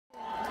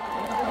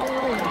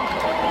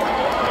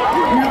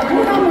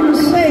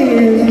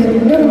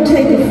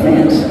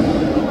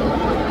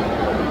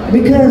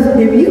Because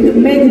if you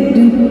can make it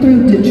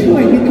through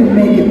Detroit, you can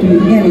make it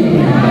through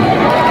anything.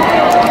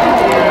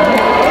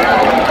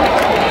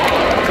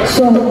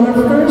 So our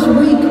first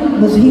week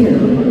was here.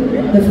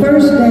 The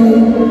first day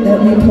that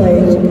we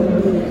played,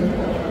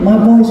 my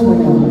voice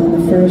went out on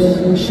the first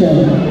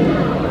show.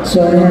 So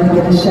I had to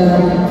get a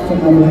shot for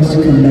my voice to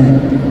come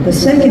back. The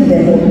second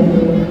day,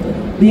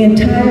 the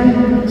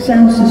entire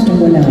sound system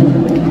went out.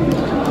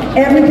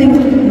 Everything,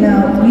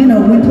 now, you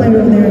know, we played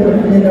over there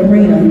in the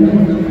arena,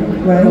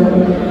 right?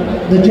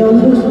 The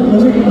Jones,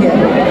 was it? Yeah.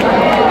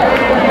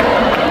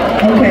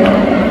 Okay,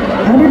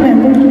 I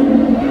remember.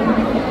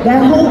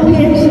 That whole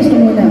PA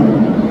system went out.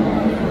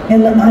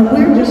 And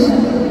we're just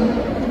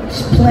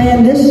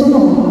playing this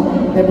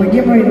song that we're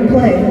getting ready to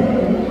play,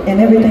 and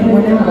everything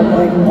went out. I'm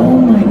like, oh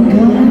my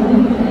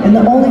God. And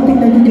the only thing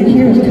that you could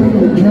hear is kind of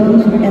the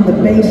drums and the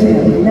bass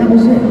amp, and that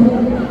was it.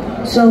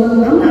 So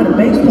I'm not a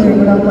bass player,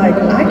 but I'm like,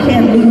 I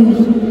can't lose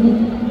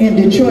in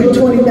Detroit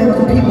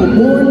 20,000 people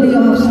booing me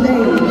off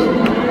stage.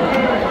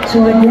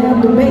 So I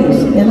grabbed the bass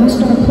and I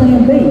started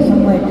playing bass.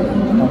 I'm like,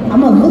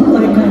 I'm gonna look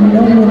like I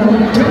know what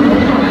I'm doing.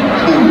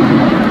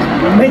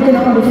 I'm making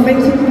all the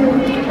faces,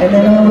 and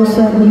then all of a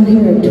sudden you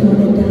hear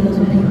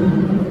 20,000 people.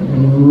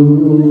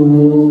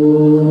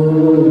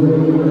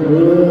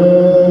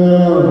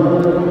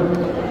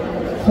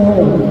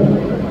 Horrible.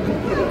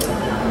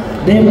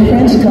 Then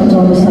Prince comes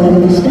on the side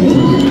of the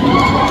stage.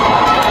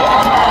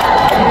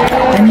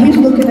 And he's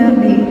looking at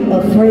me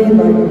afraid,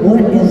 like,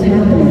 what is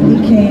happening?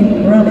 He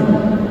came running.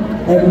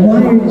 Like,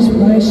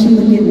 why is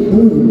Sheila getting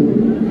booed?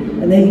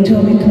 And then he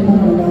told me, come on,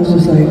 and I was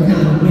just like,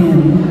 oh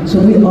man. So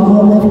we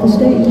all left the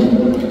stage.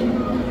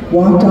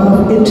 Walked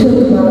off. It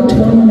took about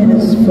 20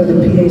 minutes for the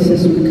PA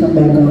system to come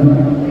back on.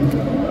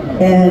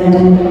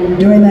 And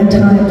during that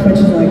time,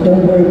 Prince was like,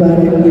 don't worry about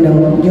it, you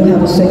know, you'll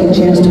have a second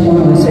chance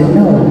tomorrow. I said,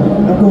 no,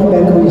 I'm going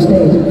back on the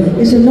stage.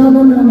 He said, no,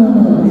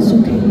 it's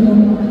okay,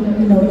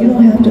 you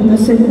don't have to. I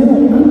said, no,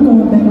 I'm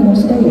going back on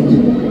stage.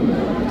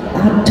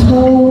 I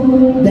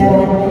tore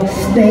that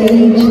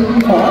stage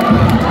up.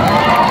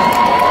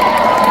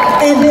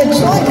 And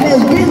Detroit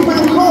has been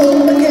my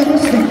home ever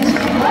since.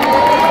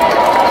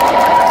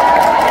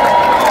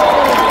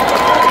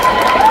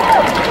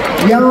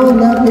 Y'all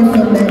love me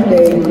from that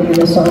day, and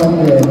it's all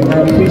good. I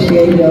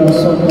appreciate y'all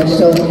so much.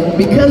 So,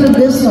 because of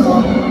this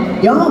song,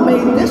 y'all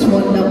made this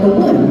one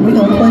 #1. We're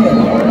gonna play it.